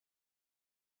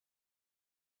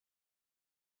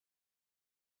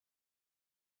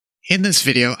In this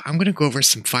video, I'm going to go over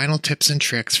some final tips and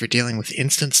tricks for dealing with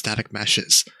instance static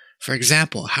meshes. For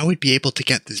example, how we'd be able to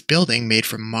get this building made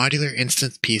from modular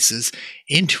instance pieces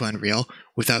into Unreal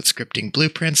without scripting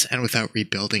blueprints and without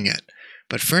rebuilding it.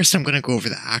 But first, I'm going to go over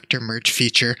the actor merge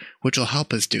feature, which will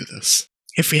help us do this.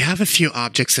 If we have a few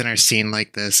objects in our scene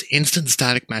like this, instance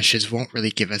static meshes won't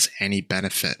really give us any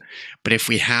benefit. But if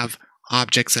we have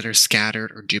objects that are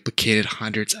scattered or duplicated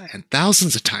hundreds and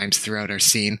thousands of times throughout our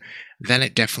scene, then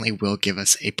it definitely will give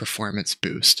us a performance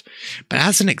boost. But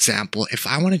as an example, if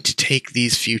I wanted to take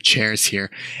these few chairs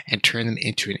here and turn them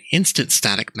into an instant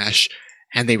static mesh,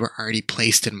 and they were already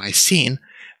placed in my scene,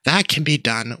 that can be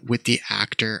done with the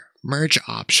actor merge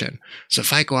option. So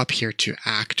if I go up here to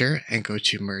actor and go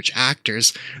to merge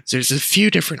actors, there's a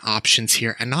few different options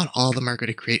here, and not all of them are going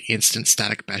to create instant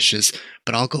static meshes,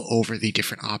 but I'll go over the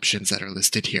different options that are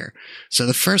listed here. So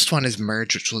the first one is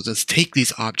merge, which will just take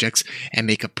these objects and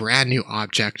make a brand new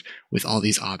object with all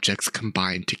these objects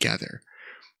combined together.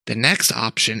 The next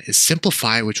option is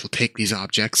simplify, which will take these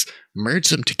objects, merge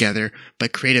them together,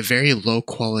 but create a very low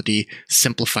quality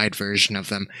simplified version of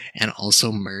them and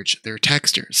also merge their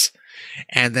textures.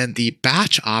 And then the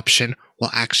batch option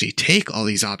will actually take all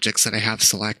these objects that I have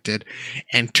selected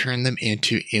and turn them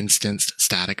into instanced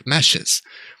static meshes.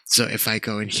 So if I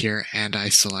go in here and I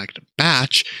select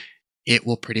batch, it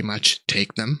will pretty much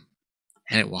take them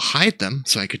and it will hide them.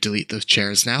 So I could delete those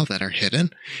chairs now that are hidden,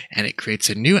 and it creates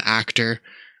a new actor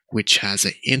which has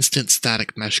an instant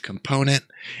static mesh component,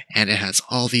 and it has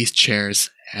all these chairs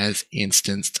as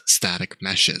instanced static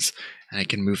meshes. And I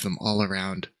can move them all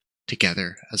around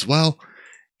together as well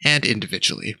and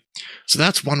individually. So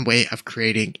that's one way of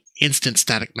creating instant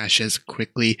static meshes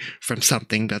quickly from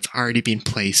something that's already been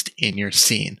placed in your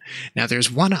scene. Now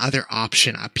there's one other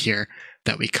option up here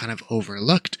that we kind of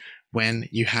overlooked when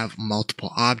you have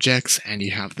multiple objects and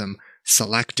you have them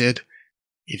selected.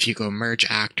 If you go merge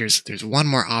actors, there's one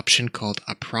more option called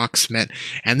approximate,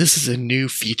 and this is a new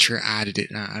feature added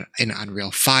in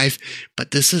Unreal 5,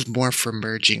 but this is more for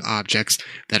merging objects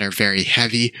that are very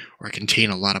heavy or contain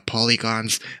a lot of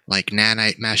polygons like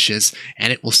nanite meshes,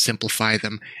 and it will simplify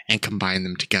them and combine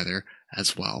them together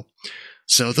as well.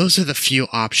 So those are the few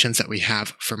options that we have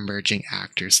for merging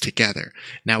actors together.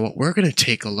 Now what we're going to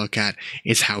take a look at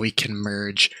is how we can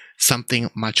merge something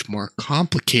much more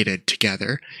complicated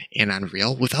together in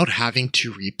Unreal without having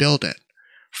to rebuild it.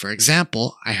 For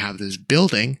example, I have this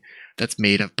building that's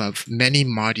made up of many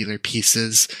modular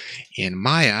pieces in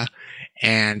Maya,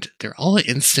 and they're all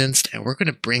instanced, and we're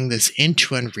going to bring this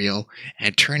into Unreal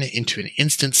and turn it into an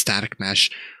instant static mesh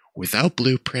without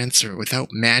blueprints or without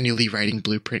manually writing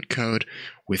blueprint code,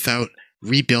 without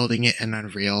rebuilding it in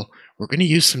Unreal. We're going to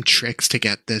use some tricks to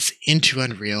get this into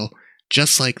Unreal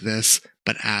just like this,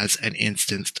 but as an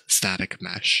instanced static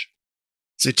mesh.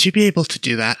 So to be able to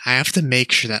do that, I have to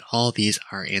make sure that all these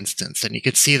are instanced, and you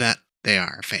can see that they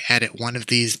are. If I edit one of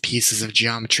these pieces of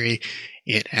geometry,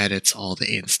 it edits all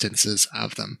the instances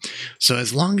of them. So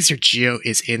as long as your geo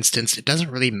is instanced, it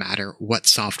doesn't really matter what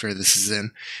software this is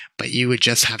in, but you would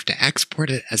just have to export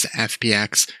it as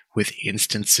FBX with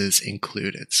instances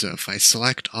included. So if I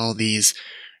select all these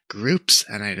groups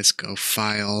and I just go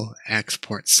File,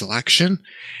 Export Selection,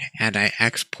 and I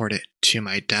export it to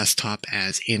my desktop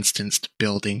as instanced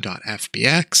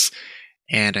building.fbx,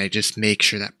 and I just make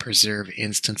sure that preserve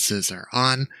instances are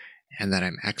on and that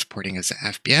I'm exporting as a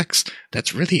FBX.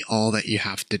 That's really all that you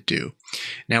have to do.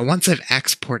 Now, once I've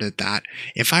exported that,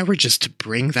 if I were just to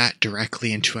bring that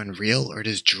directly into Unreal or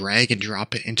just drag and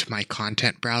drop it into my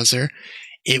content browser,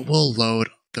 it will load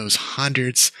those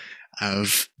hundreds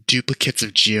of duplicates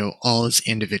of geo all as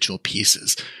individual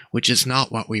pieces, which is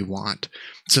not what we want.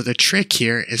 So the trick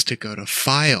here is to go to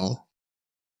File,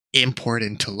 Import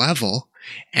into Level,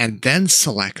 and then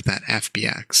select that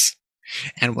FBX.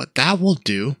 And what that will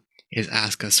do is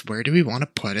ask us where do we want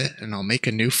to put it, and I'll make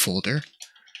a new folder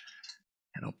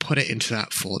and I'll put it into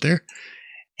that folder,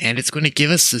 and it's going to give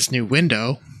us this new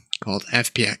window called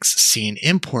FBX Scene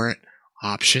Import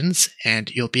Options,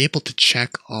 and you'll be able to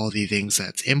check all the things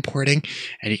that's importing,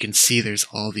 and you can see there's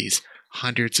all these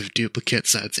hundreds of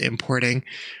duplicates that it's importing.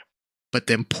 But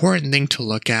the important thing to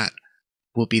look at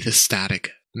will be the static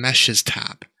meshes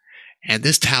tab. And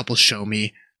this tab will show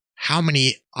me how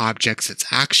many objects it's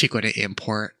actually going to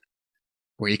import,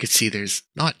 where you can see there's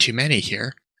not too many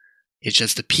here. It's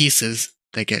just the pieces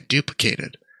that get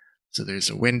duplicated. So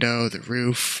there's a window, the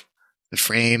roof, the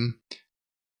frame,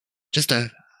 just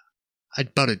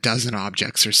about a dozen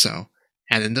objects or so.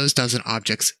 And then those dozen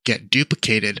objects get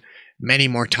duplicated many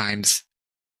more times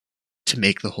to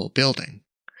make the whole building.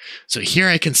 So here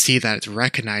I can see that it's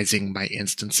recognizing my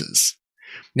instances.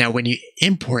 Now, when you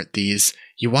import these,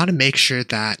 you want to make sure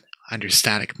that under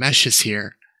static meshes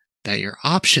here, that your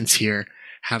options here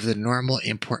have the normal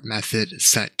import method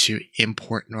set to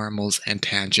import normals and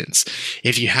tangents.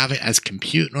 If you have it as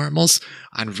compute normals,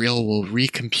 Unreal will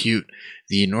recompute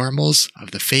the normals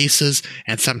of the faces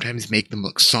and sometimes make them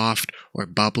look soft or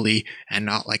bubbly and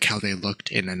not like how they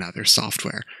looked in another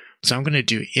software. So I'm going to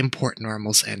do import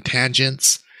normals and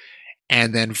tangents.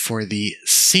 And then for the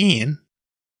scene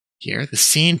here, the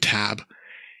scene tab,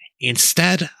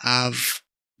 instead of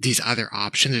these other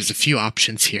options, there's a few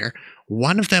options here.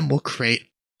 One of them will create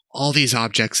all these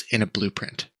objects in a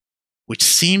blueprint, which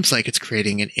seems like it's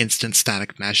creating an instant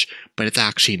static mesh, but it's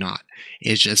actually not.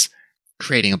 It's just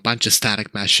creating a bunch of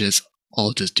static meshes,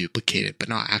 all just duplicated, but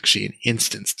not actually an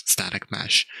instance static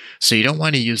mesh. So you don't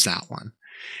want to use that one.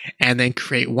 And then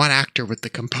create one actor with the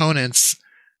components.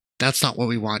 That's not what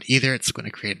we want either. It's going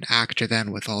to create an actor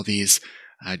then with all these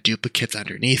duplicates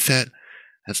underneath it.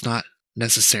 That's not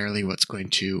necessarily what's going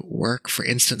to work for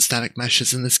instant static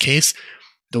meshes in this case.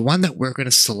 The one that we're going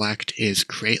to select is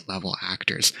create level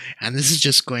actors. And this is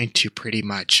just going to pretty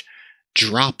much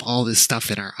drop all this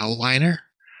stuff in our outliner,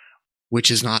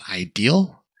 which is not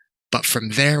ideal. But from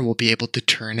there, we'll be able to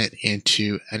turn it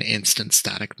into an instant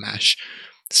static mesh.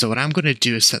 So what I'm going to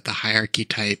do is set the hierarchy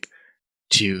type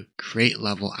to create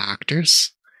level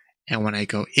actors. And when I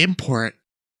go import,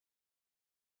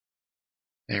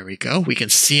 there we go. We can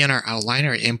see in our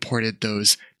outliner it imported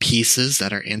those pieces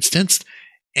that are instanced,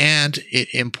 and it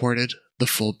imported the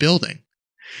full building.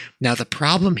 Now the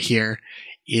problem here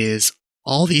is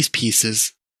all these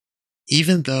pieces,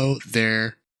 even though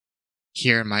they're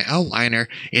here in my outliner,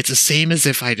 it's the same as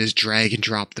if I just drag and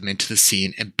drop them into the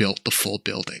scene and built the full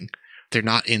building. They're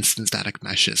not instant static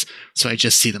meshes. So I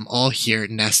just see them all here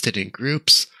nested in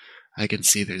groups. I can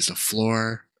see there's a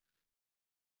floor,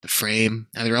 the frame,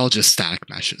 and they're all just static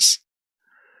meshes.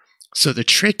 So the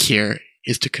trick here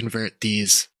is to convert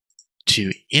these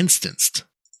to instanced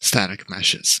static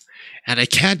meshes. And I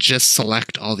can't just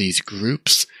select all these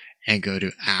groups and go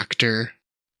to actor,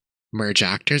 merge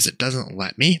actors. It doesn't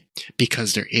let me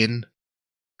because they're in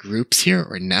groups here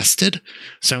or nested.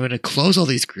 So I'm going to close all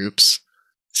these groups,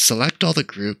 select all the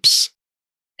groups,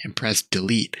 and press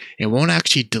delete. It won't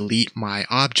actually delete my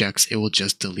objects. It will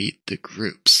just delete the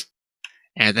groups.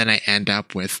 And then I end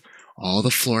up with all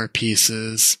the floor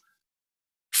pieces,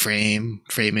 frame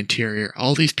interior,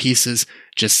 all these pieces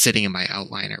just sitting in my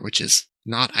outliner, which is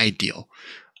not ideal.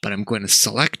 But I'm going to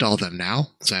select all of them now.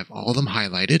 So I have all of them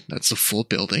highlighted. That's the full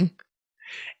building.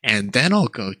 And then I'll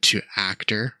go to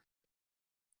actor,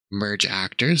 merge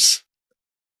actors,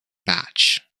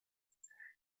 batch.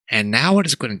 And now what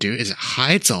it's going to do is it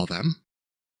hides all of them.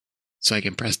 So I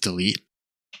can press delete.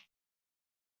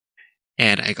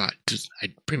 And I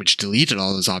pretty much deleted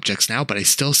all those objects now, but I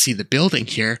still see the building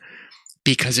here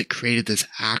because it created this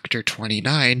actor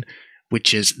 29,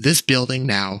 which is this building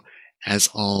now as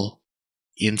all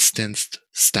instanced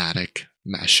static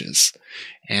meshes.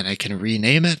 And I can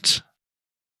rename it.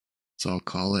 So I'll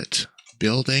call it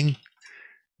building.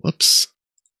 Whoops.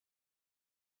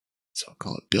 So I'll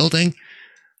call it building.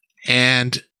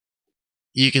 And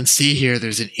you can see here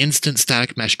there's an instant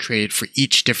static mesh created for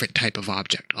each different type of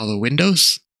object. All the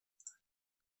windows,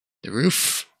 the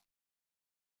roof,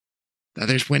 the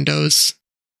other windows,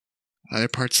 other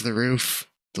parts of the roof,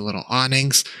 the little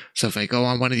awnings. So if I go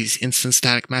on one of these instant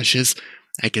static meshes,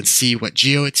 I can see what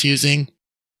geo it's using.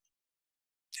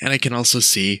 And I can also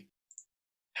see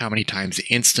how many times it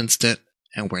instanced it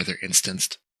and where they're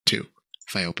instanced to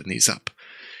if I open these up.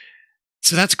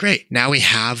 So that's great. Now we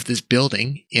have this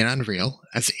building in Unreal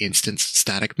as an instance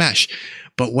static mesh.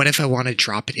 But what if I want to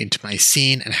drop it into my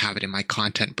scene and have it in my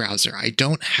content browser? I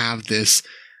don't have this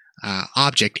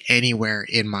object anywhere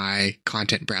in my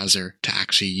content browser to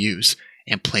actually use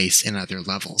and place in other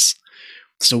levels.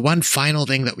 So one final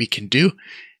thing that we can do,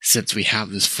 since we have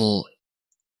this full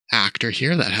actor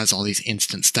here that has all these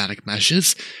instant static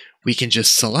meshes, we can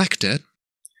just select it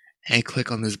and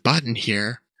click on this button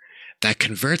here that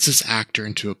converts this actor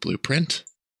into a blueprint.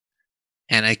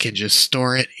 And I can just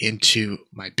store it into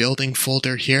my building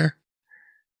folder here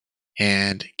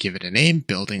and give it a name,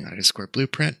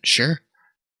 building_blueprint, sure.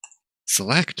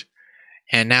 Select.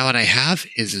 And now what I have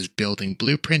is this building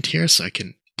blueprint here, so I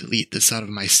can delete this out of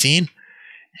my scene.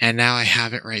 And now I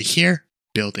have it right here,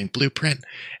 building blueprint,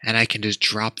 and I can just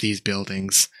drop these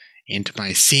buildings into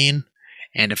my scene.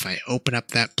 And if I open up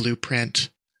that blueprint,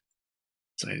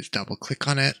 so I just double click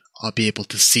on it, I'll be able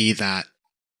to see that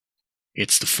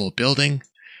it's the full building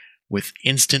with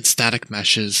instant static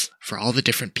meshes for all the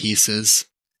different pieces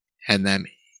and then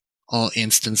all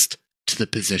instanced to the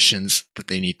positions that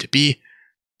they need to be.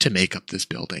 to make up this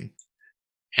building.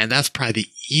 And that's probably the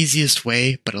easiest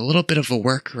way, but a little bit of a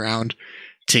workaround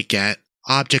to get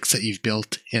objects that you've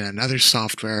built in another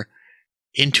software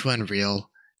into Unreal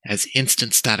as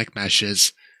instant static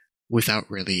meshes without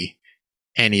really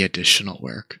any additional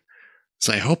work.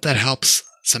 So I hope that helps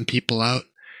some people out.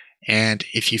 And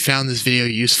if you found this video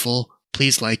useful,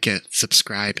 please like it,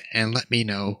 subscribe, and let me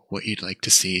know what you'd like to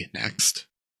see next.